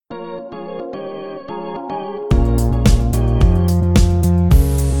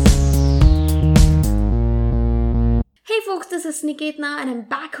folks, this is Niketna and I'm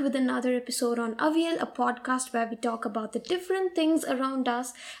back with another episode on Avial, a podcast where we talk about the different things around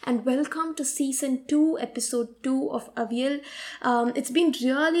us. And welcome to Season 2, Episode 2 of Avial. It's been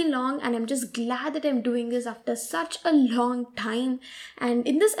really long and I'm just glad that I'm doing this after such a long time. And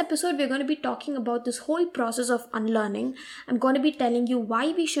in this episode, we're going to be talking about this whole process of unlearning. I'm going to be telling you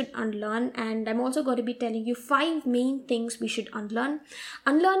why we should unlearn, and I'm also going to be telling you 5 main things we should unlearn.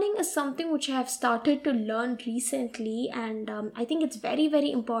 Unlearning is something which I have started to learn recently, and I think it's very,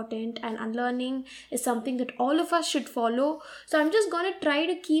 very important, and unlearning is something that all of us should follow. So I'm just going to try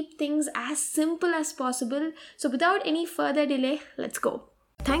to keep things as simple as possible. So without any further delay, let's go.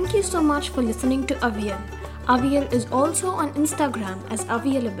 Thank you so much for listening to Avial. Avial is also on Instagram as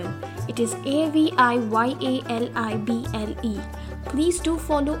Avialable. It is AVIYALIBLE. Please do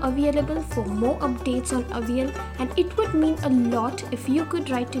follow Avialable for more updates on Avial, and it would mean a lot if you could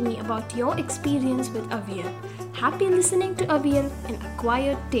write to me about your experience with Avial. Happy listening to Avial, an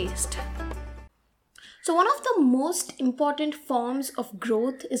acquired taste. So one of the most important forms of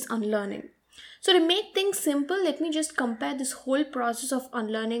growth is unlearning. So to make things simple, let me just compare this whole process of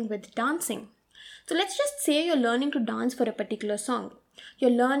unlearning with dancing. So let's just say you're learning to dance for a particular song.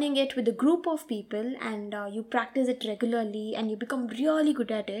 You're learning it with a group of people, and you practice it regularly and you become really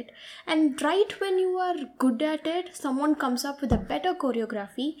good at it. And right when you are good at it, someone comes up with a better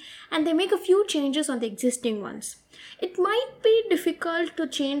choreography and they make a few changes on the existing ones. It might be difficult to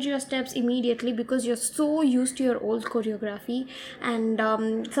change your steps immediately because you're so used to your old choreography, and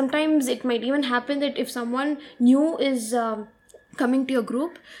sometimes it might even happen that if someone new is coming to your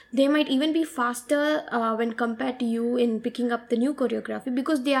group, they might even be faster when compared to you in picking up the new choreography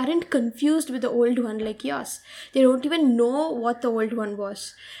because they aren't confused with the old one like yours. They don't even know what the old one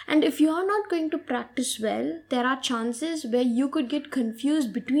was. And if you are not going to practice well, there are chances where you could get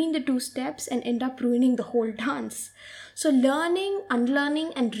confused between the two steps and end up ruining the whole dance. So learning,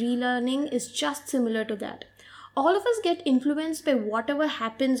 unlearning and relearning is just similar to that. All of us get influenced by whatever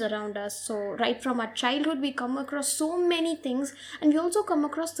happens around us. So right from our childhood, we come across so many things, and we also come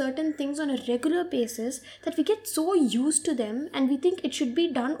across certain things on a regular basis that we get so used to them, and we think it should be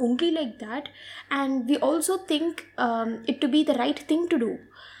done only like that, and we also think it to be the right thing to do.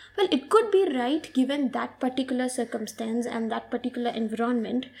 Well, it could be right given that particular circumstance and that particular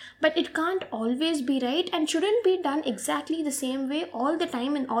environment, but it can't always be right and shouldn't be done exactly the same way all the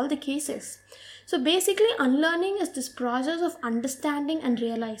time in all the cases. So basically, unlearning is this process of understanding and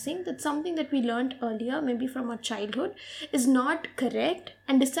realizing that something that we learned earlier, maybe from our childhood, is not correct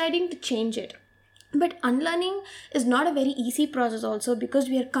and deciding to change it. But unlearning is not a very easy process also, because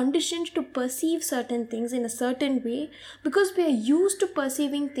we are conditioned to perceive certain things in a certain way because we are used to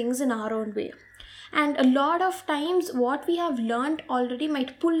perceiving things in our own way. And a lot of times what we have learned already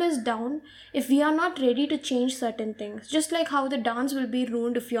might pull us down if we are not ready to change certain things. Just like how the dance will be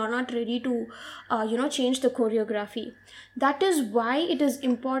ruined if you are not ready to change the choreography. That is why it is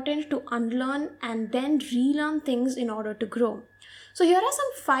important to unlearn and then relearn things in order to grow. So here are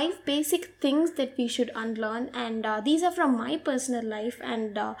some 5 basic things that we should unlearn, and these are from my personal life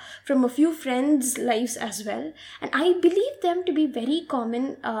and from a few friends' lives as well, and I believe them to be very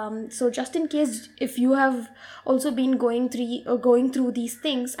common. So just in case if you have also been going through these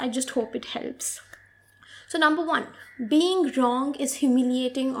things, I just hope it helps. So number 1, being wrong is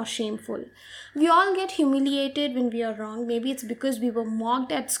humiliating or shameful. We all get humiliated when we are wrong. Maybe it's because we were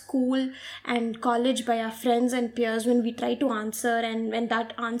mocked at school and college by our friends and peers when we try to answer, and when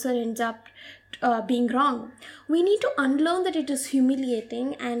that answer ends up being wrong. We need to unlearn that it is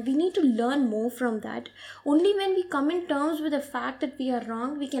humiliating, and we need to learn more from that. Only when we come in terms with the fact that we are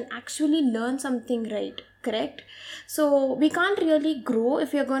wrong, we can actually learn something right. Correct? So we can't really grow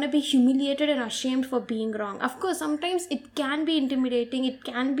if you're going to be humiliated and ashamed for being wrong. Of course, sometimes it can be intimidating, it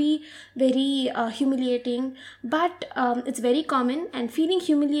can be very humiliating, but it's very common, and feeling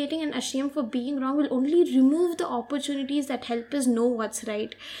humiliating and ashamed for being wrong will only remove the opportunities that help us know what's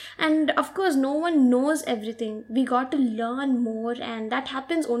right. And of course, no one knows everything. We got to learn more, and that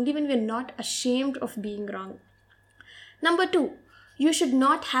happens only when we're not ashamed of being wrong. Number 2, you should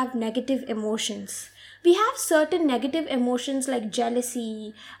not have negative emotions. We have certain negative emotions like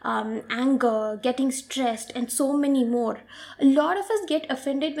jealousy, anger, getting stressed, and so many more. A lot of us get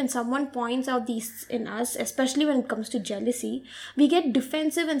offended when someone points out these in us, especially when it comes to jealousy. We get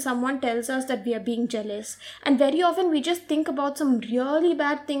defensive when someone tells us that we are being jealous. And very often we just think about some really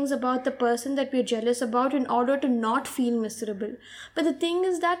bad things about the person that we're jealous about in order to not feel miserable. But the thing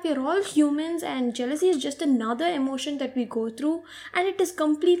is that we're all humans, and jealousy is just another emotion that we go through, and it is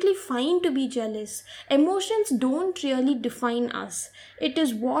completely fine to be jealous. Emotions don't really define us. It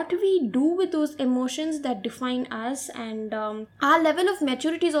is what we do with those emotions that define us, and our level of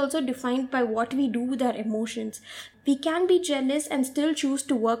maturity is also defined by what we do with our emotions. We can be jealous and still choose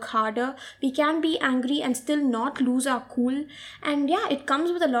to work harder. We can be angry and still not lose our cool. And yeah, it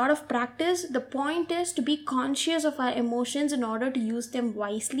comes with a lot of practice. The point is to be conscious of our emotions in order to use them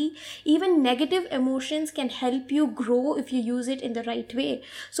wisely. Even negative emotions can help you grow if you use it in the right way.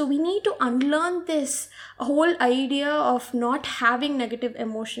 So we need to unlearn this whole idea of not having negative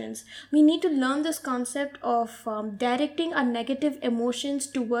emotions. We need to learn this concept of directing our negative emotions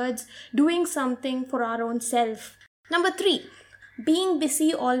towards doing something for our own self. Number 3, being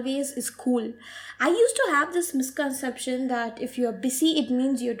busy always is cool. I used to have this misconception that if you're busy, it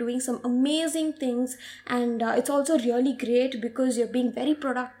means you're doing some amazing things, and it's also really great because you're being very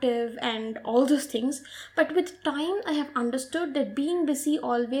productive and all those things. But with time, I have understood that being busy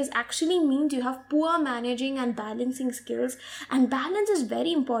always actually means you have poor managing and balancing skills, and balance is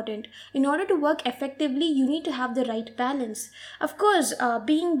very important. In order to work effectively, you need to have the right balance. Of course,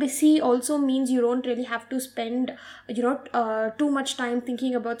 being busy also means you don't really have to spend, too much time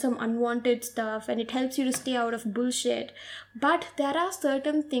thinking about some unwanted stuff, and it helps you to stay out of bullshit. But there are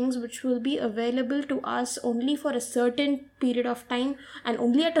certain things which will be available to us only for a certain period of time and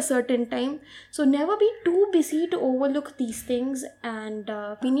only at a certain time. So never be too busy to overlook these things, and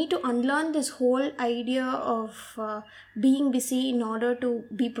we need to unlearn this whole idea of being busy in order to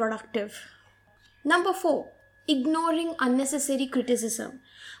be productive. Number 4, ignoring unnecessary criticism.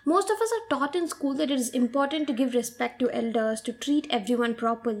 Most of us are taught in school that it is important to give respect to elders, to treat everyone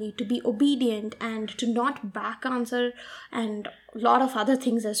properly, to be obedient, and to not back answer, and a lot of other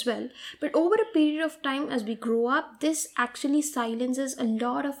things as well. But over a period of time, as we grow up, this actually silences a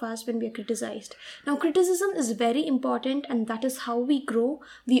lot of us when we are criticized. Now, criticism is very important, and that is how we grow.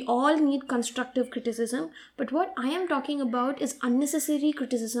 We all need constructive criticism, but what I am talking about is unnecessary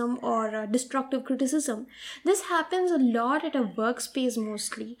criticism or destructive criticism. This happens a lot at a workspace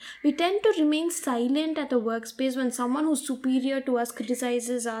mostly. We tend to remain silent at the workspace when someone who's superior to us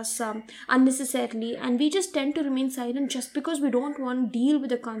criticizes us unnecessarily, and we just tend to remain silent just because we don't want to deal with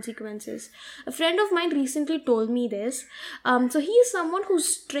the consequences. A friend of mine recently told me this. So he is someone who's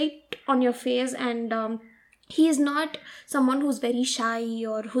straight on your face, and he is not someone who's very shy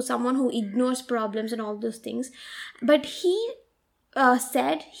or who's someone who ignores problems and all those things. But he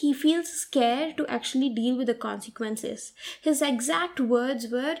said he feels scared to actually deal with the consequences. His exact words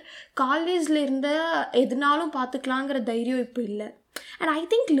were, காலேஜ்ல இருந்த எதுனாலும் பார்த்துக்கலாங்கிற தைரியம் இப்போ இல்லை. And I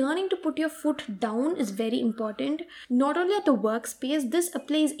think learning to put your foot down is very important. Not only at the workspace, this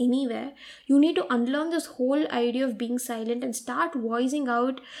applies anywhere. You need to unlearn this whole idea of being silent and start voicing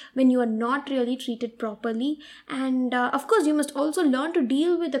out when you are not really treated properly. And of course, you must also learn to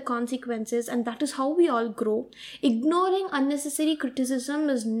deal with the consequences, and that is how we all grow. Ignoring unnecessary criticism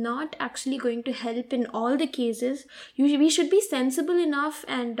is not actually going to help in all the cases. We should be sensible enough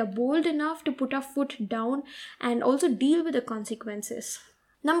and bold enough to put our foot down and also deal with the consequences.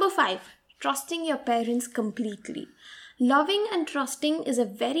 Number 5, trusting your parents completely. Loving and trusting is a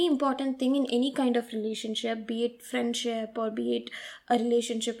very important thing in any kind of relationship, be it friendship or be it a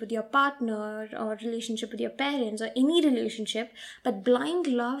relationship with your partner or relationship with your parents or any relationship. But blind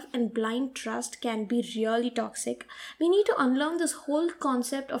love and blind trust can be really toxic. We need to unlearn this whole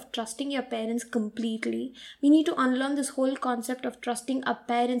concept of trusting your parents completely. We need to unlearn this whole concept of trusting our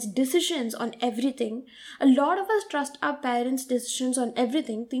parents' decisions on everything. A lot of us trust our parents' decisions on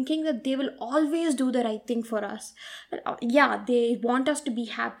everything, thinking that they will always do the right thing for us. Yeah, they want us to be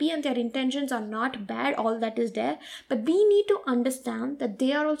happy and their intentions are not bad, all that is there, but we need to understand that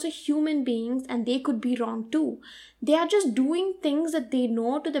they are also human beings and they could be wrong too. They are just doing things that they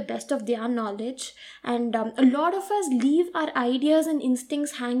know to the best of their knowledge, and a lot of us leave our ideas and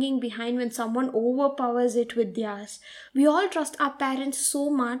instincts hanging behind when someone overpowers it with theirs. We all trust our parents so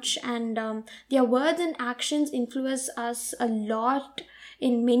much, and their words and actions influence us a lot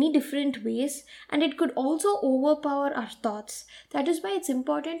in many different ways, and it could also overpower our thoughts. That is why it's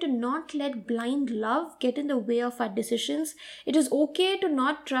important to not let blind love get in the way of our decisions. It is okay to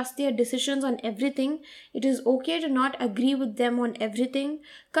not trust their decisions on everything. It is okay to not agree with them on everything.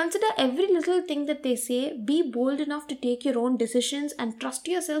 Consider every little thing that they say. Be bold enough to take your own decisions and trust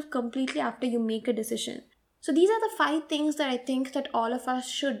yourself completely after you make a decision. So these are the 5 things that I think that all of us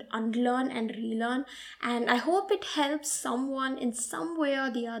should unlearn and relearn, and I hope it helps someone in some way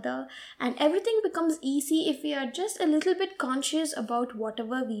or the other, and everything becomes easy if we are just a little bit conscious about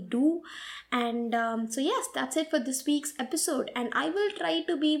whatever we do. And so yes, that's it for this week's episode, and I will try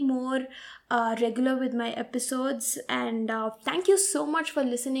to be more regular with my episodes. And thank you so much for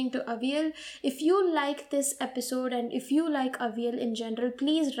listening to Aviel. If you like this episode and if you like Aviel in general,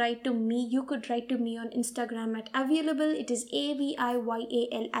 please write to me. You could write to me on Instagram at Avialable. It is AVIYALIBLE.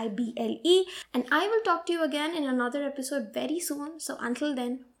 And I will talk to you again in another episode very soon. So until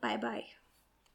then, bye bye.